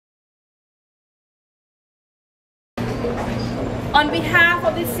On behalf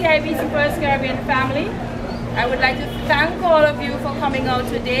of the CIBC First Caribbean family, I would like to thank all of you for coming out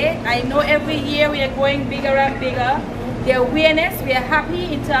today. I know every year we are going bigger and bigger. The awareness, we are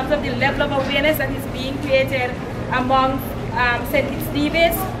happy in terms of the level of awareness that is being created among St. Kitts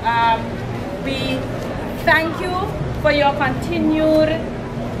Nevis. We thank you for your continued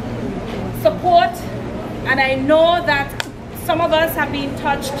support, and I know that some of us have been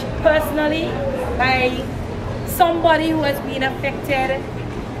touched personally by somebody who has been affected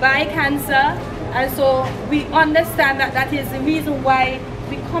by cancer, and so we understand that that is the reason why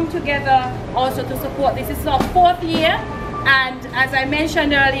we come together also to support this. This is our 4th year, and as I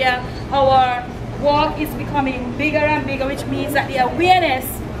mentioned earlier, our work is becoming bigger and bigger, which means that the awareness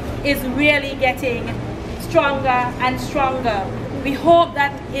is really getting stronger and stronger. We hope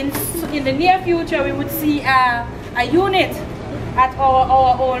that in the near future we would see a unit at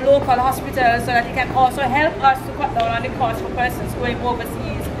our local hospital, so that it can also help us to cut down on the cost for persons going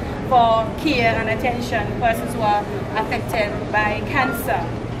overseas for care and attention, persons who are affected by cancer.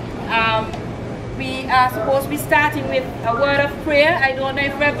 We are supposed to be starting with a word of prayer. I don't know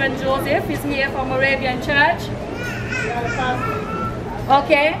if Reverend Joseph is here from Moravian Church.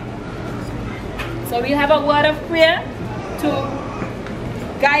 Okay. So we have a word of prayer to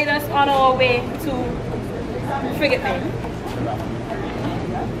guide us on our way to Frigate Bay.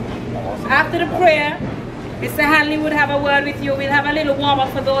 After the prayer, Mr. Hanley would have a word with you. We'll have a little warm-up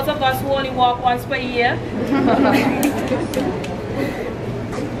for those of us who only walk once per year.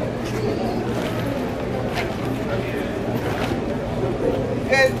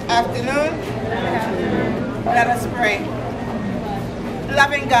 Good afternoon. Let us pray.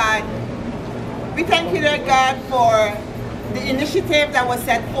 Loving God, we thank you, Lord God, for the initiative that was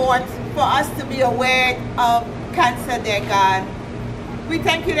set forth for us to be aware of cancer, dear God. We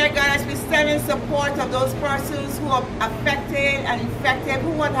thank you, dear God, as we stand in support of those persons who are affected and infected,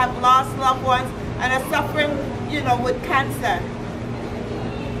 who would have lost loved ones and are suffering, with cancer.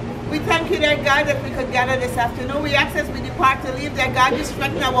 We thank you, dear God, that we could gather this afternoon. We ask as we depart to leave, dear God, you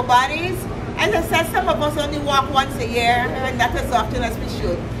strengthen our bodies. As I said, some of us only walk once a year, and not as often as we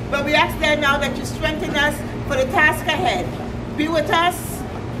should. But we ask there now that you strengthen us for the task ahead. Be with us,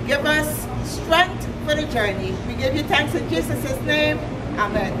 give us strength for the journey. We give you thanks in Jesus' name.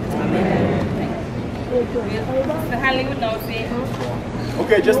 Amen.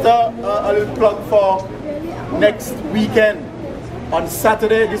 Okay, just a little plug for next weekend. On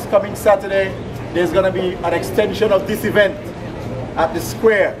Saturday, this coming Saturday, there's going to be an extension of this event at the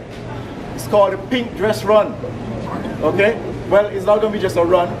square. It's called the Pink Dress Run. Okay? Well, it's not going to be just a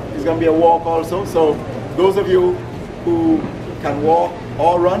run, it's going to be a walk also. So those of you who can walk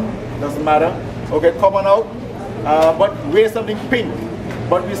or run, doesn't matter. Okay, come on out, but wear something pink.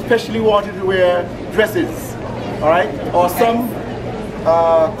 But we especially want you to wear dresses, all right? Or some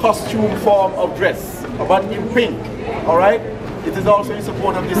costume form of dress, but in pink, all right? It is also in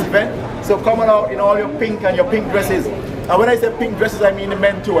support of this event. So come on out in all your pink and your pink dresses. And when I say pink dresses, I mean the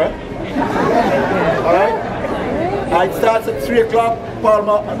men too, all right? It starts at 3 o'clock,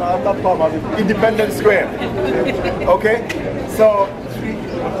 not Palma, Independence Square. Okay? So,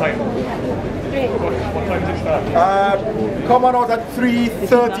 what time does it start? Come on out at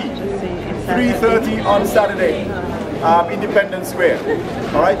 3:30. 3:30 on Saturday, Independence Square.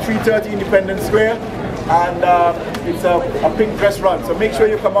 All right, 3:30 Independence Square. And it's a pink dress run. So make sure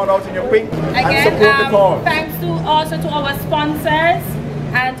you come on out in your pink and support the cause. Thanks also to our sponsors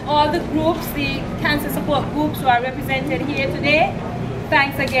and all the groups, the cancer support groups who are represented here today.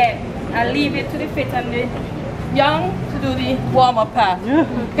 Thanks again. I'll leave it to the fit and the young to do the warm-up part.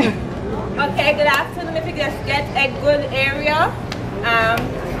 Okay, good afternoon. If you just get a good area,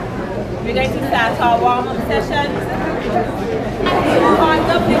 we're going to start our warm-up sessions. On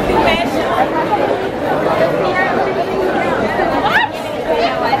the information.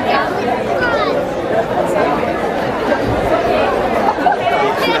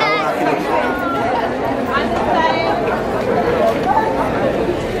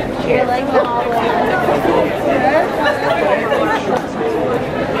 You're like all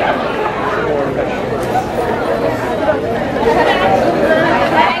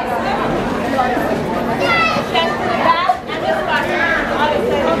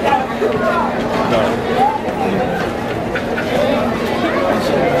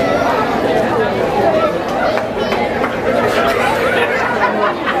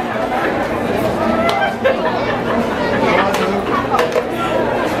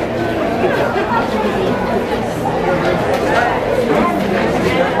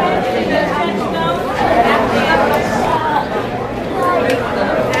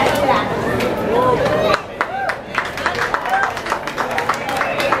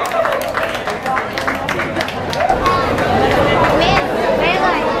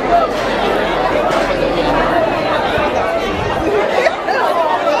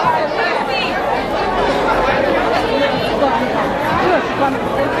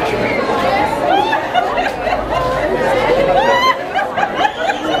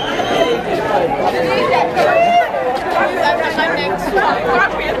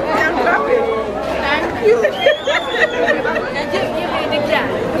Thank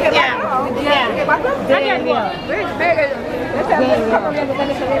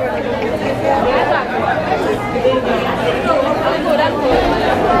you.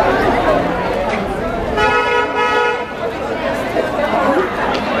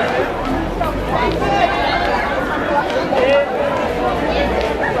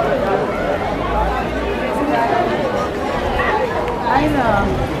 I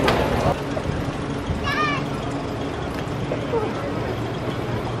know.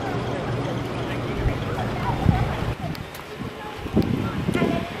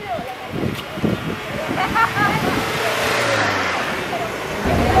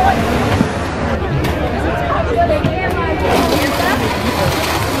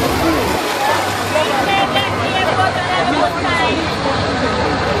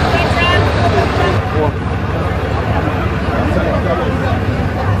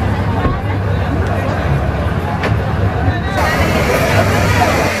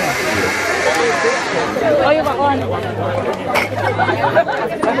 Oh, yung bakon.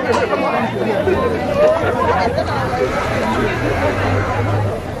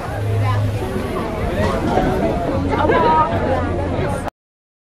 Aba.